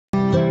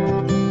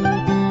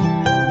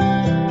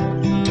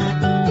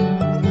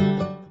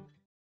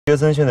杰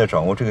森现在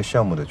掌握这个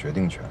项目的决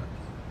定权，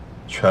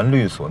全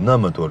律所那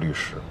么多律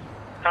师，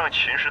他让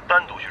秦师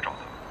单独去找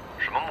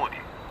他，什么目的？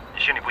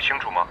你心里不清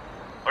楚吗？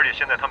而且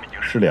现在他们已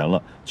经失联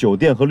了，酒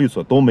店和律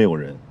所都没有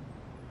人。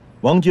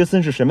王杰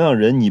森是什么样的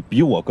人，你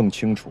比我更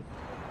清楚。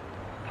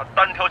他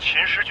单挑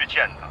秦师去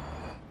见他，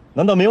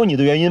难道没有你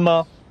的原因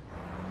吗？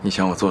你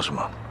想我做什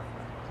么？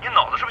你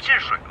脑子是不是进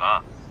水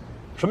了？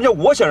什么叫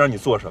我想让你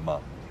做什么？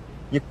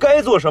你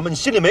该做什么？你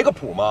心里没个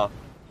谱吗？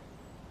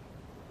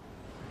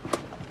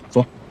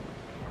走。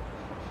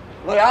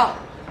老梁，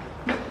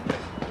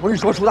我跟你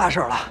说出大事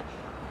了。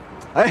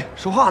哎，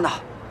说话呢。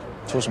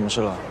出什么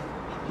事了？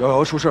瑶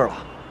瑶出事了。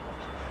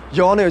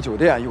瑶瑶那个酒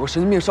店有个神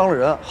经病伤了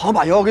人，好像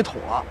把瑶瑶给捅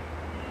了。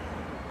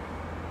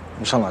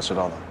你上哪知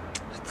道的？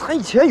咱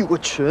以前有个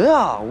群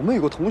啊，我们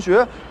有个同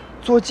学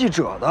做记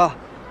者的，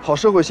跑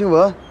社会新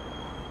闻。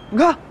你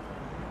看。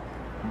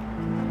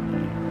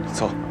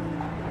走。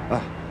哎。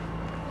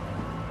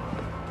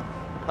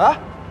哎，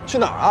去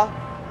哪儿啊？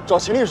找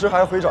秦律师还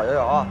是回找瑶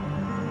瑶啊？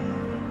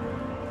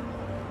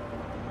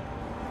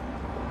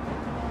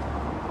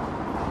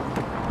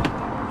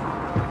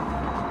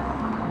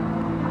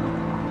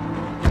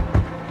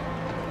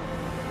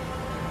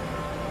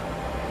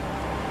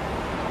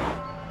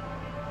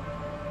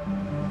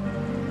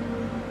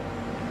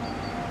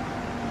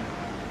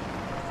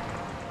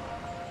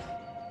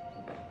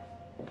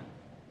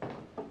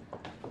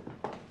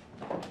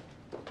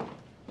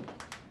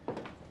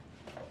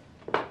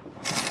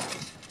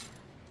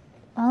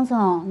王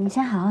总，你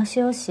先好好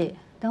休息，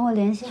等我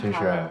联系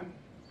好了。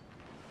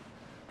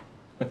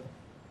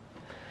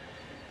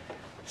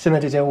现在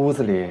这间屋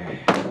子里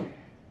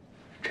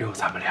只有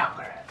咱们2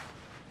个人，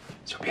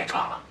就别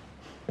装了。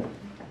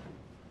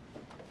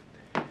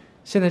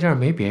现在这儿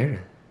没别人，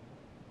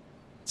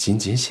仅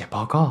仅写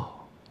报告，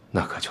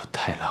那可就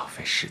太浪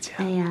费时间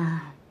了。哎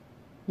呀，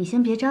你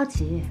先别着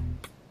急，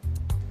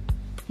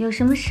有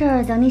什么事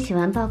儿等你写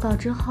完报告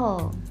之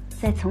后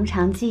再从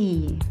长计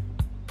议。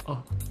哦。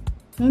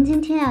您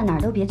今天啊哪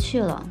儿都别去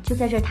了，就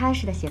在这儿踏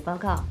实的写报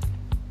告。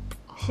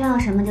需要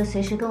什么就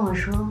随时跟我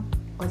说，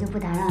我就不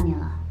打扰您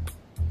了。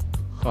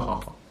好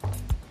好好。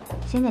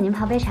先给您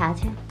泡杯茶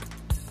去。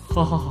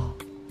好好好。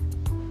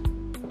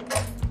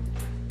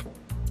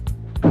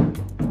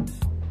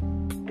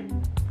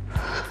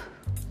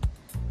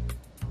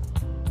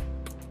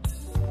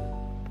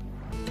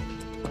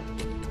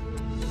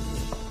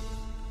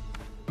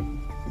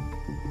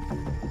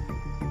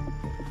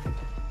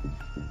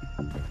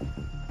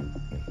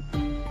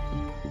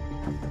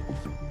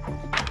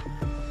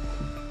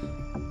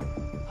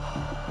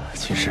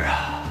秦师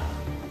啊，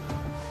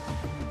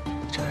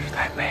真是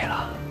太美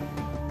了。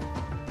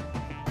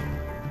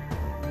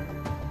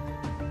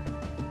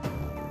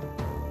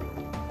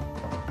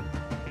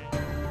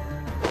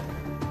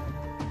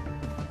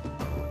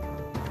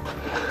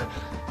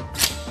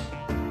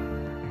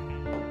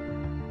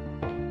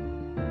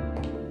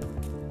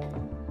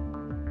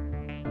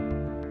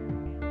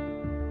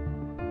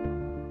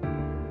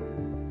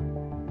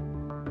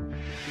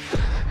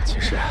秦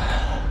师，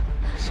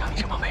像你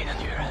这么美的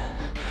女人，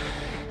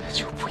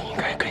就不应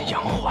该跟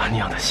杨华那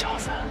样的小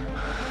子，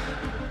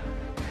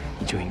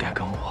你就应该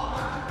跟我。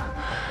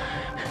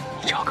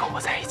你只要跟我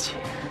在一起，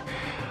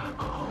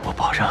我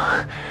保证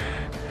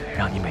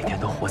让你每天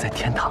都活在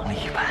天堂里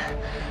一般。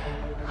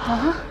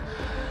啊？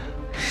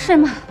是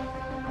吗？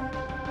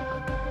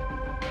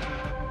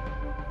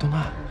东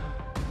娜。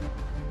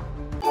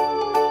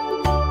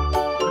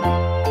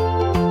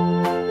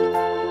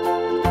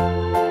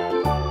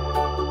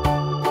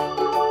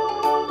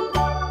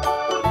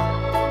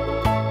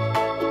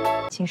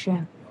秦师，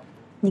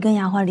你跟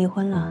杨华离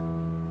婚了。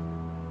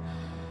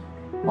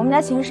我们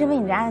家秦师为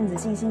你这案子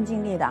尽心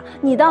尽力的，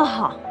你倒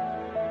好，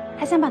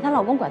还想把她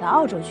老公拐到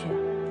澳洲去，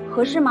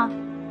合适吗？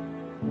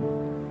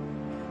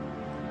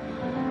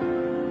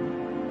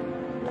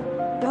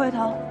别回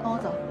头，跟我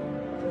走。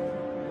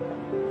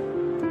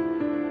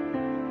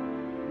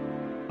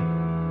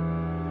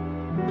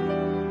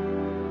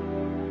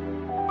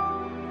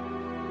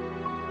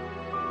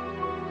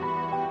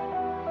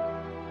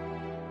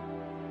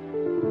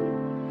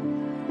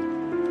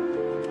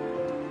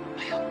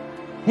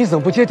你怎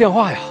么不接电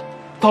话呀？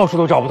到处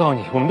都找不到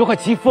你，我们都快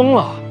急疯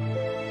了。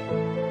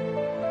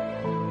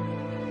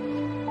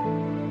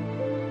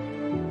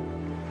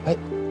哎，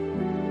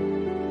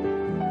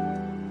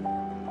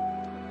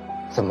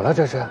怎么了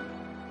这是？啊？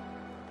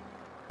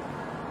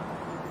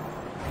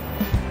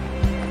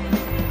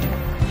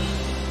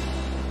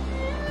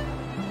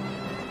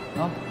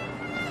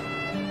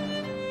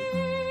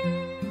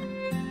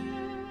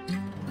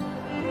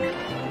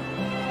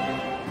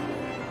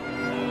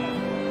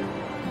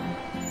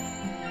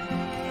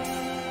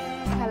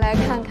来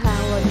看看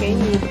我给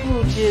你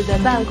布置的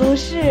办公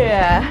室。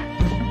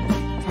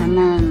咱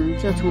们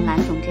就从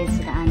蓝总这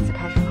次的案子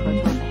开始合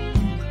作呗。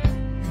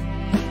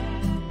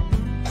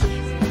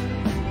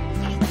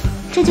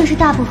这就是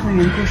大部分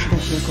人故事的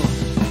结果。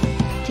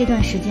这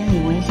段时间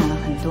里，我也想了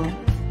很多。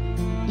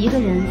一个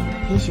人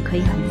也许可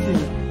以很自由，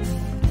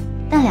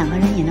但2个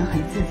人也能很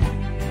自在。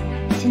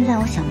现在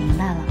我想明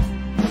白了，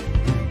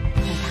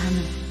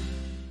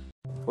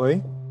喂，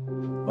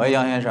喂，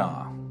杨先生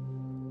啊，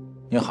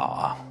你好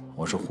啊，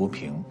我是胡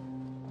平。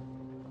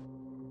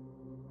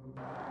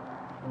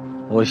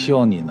我希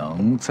望你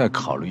能再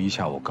考虑一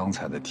下我刚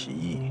才的提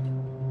议。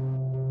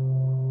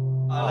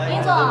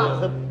林总，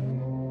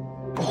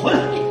滚！不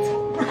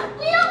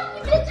要，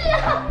你别这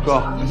样！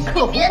哥，你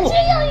别这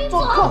样，林总！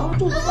做客户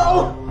就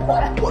糟，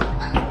滚！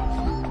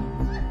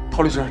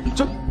陶律师，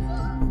这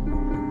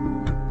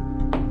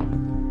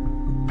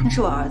那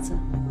是我儿子。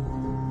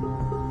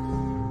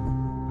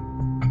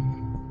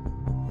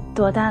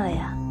多大了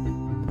呀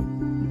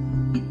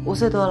5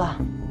岁多了。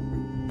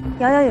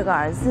瑶瑶有个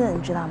儿子，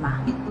你知道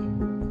吗？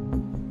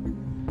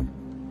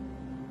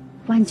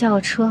帮你叫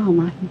个车好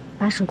吗？你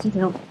把手机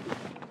给我。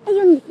哎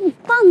呦，你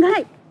放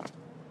开！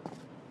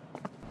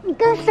你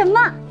干什么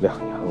2年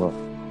了，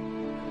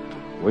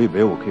我以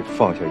为我可以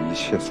放下一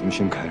切，重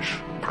新开始。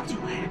陶俊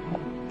伟，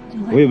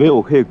我以为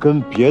我可以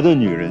跟别的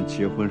女人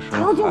结婚生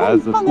孩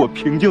子，过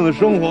平静的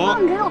生活。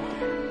放开我！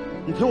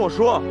你听我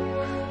说，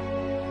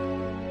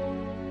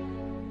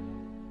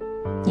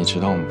你知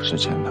道我们不是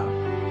真的，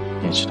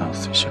你也知道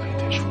随时可以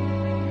退出。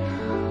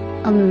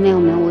没有，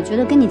我觉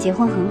得跟你结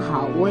婚很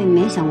好，我也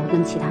没想过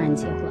跟其他人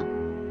结婚。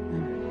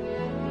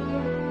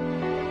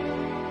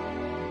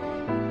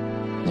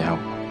你爱我？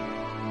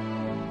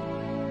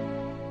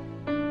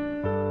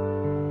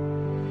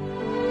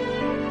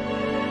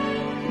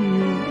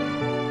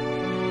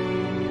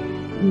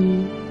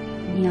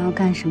你要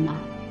干什么？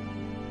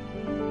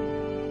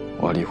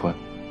我要离婚。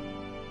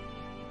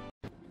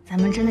咱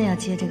们真的要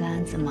接这个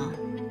案子吗？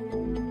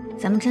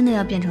咱们真的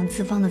要变成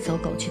资方的走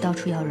狗，去到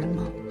处要人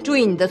吗？注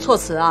意你的措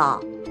辞啊！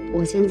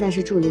我现在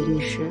是助理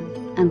律师，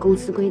按公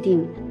司规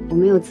定，我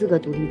没有资格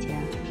独立接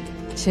案。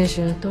其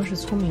实都是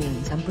聪明人，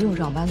咱不用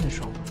绕弯子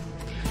说。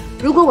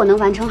如果我能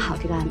完成好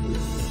这个案子呢？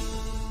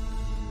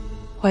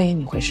欢迎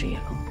你回事业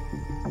了。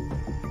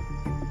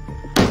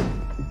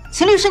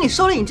秦律师，你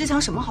收了尹志强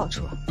什么好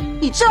处？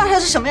你知道他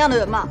是什么样的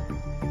人吗？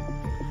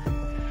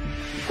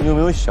你有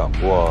没有想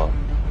过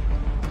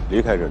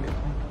离开这里？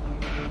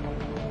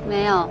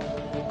没有，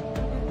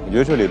我觉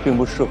得这里并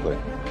不适合你。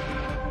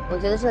我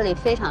觉得这里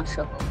非常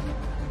适合。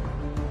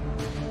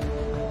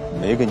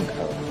没跟你开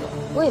玩笑。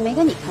我也没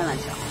跟你开玩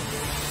笑。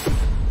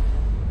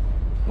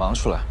马上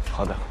出来。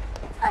好的。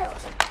哎呦！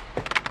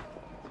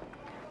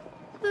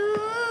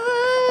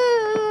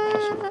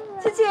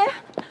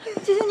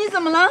姐姐你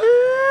怎么了？你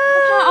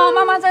看啊，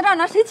妈妈在这儿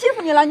呢，谁欺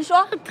负你了？你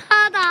说。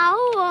他打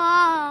我。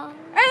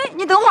哎，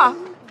你等会儿，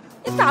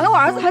你打了我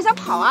儿子还想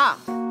跑啊？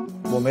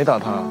我没打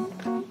他。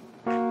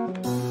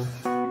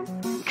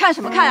看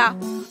什么看呀？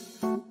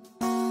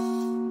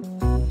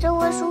这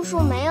位叔叔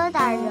没有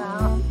打人。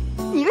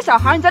你个小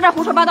孩，你在这儿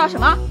胡说八道什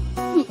么？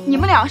你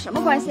们俩什么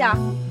关系啊？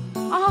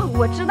啊，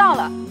我知道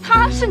了，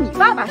他是你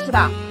爸爸是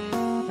吧？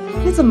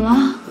你怎么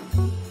了？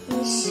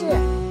没事。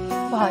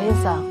不好意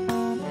思啊，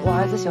我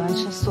儿子喜欢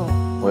吃素。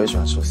我也喜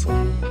欢吃素。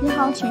你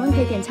好，请问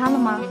可以点餐了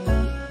吗？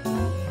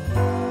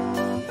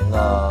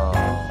那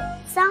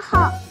3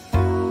号。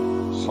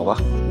好吧，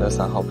那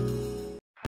3号吧。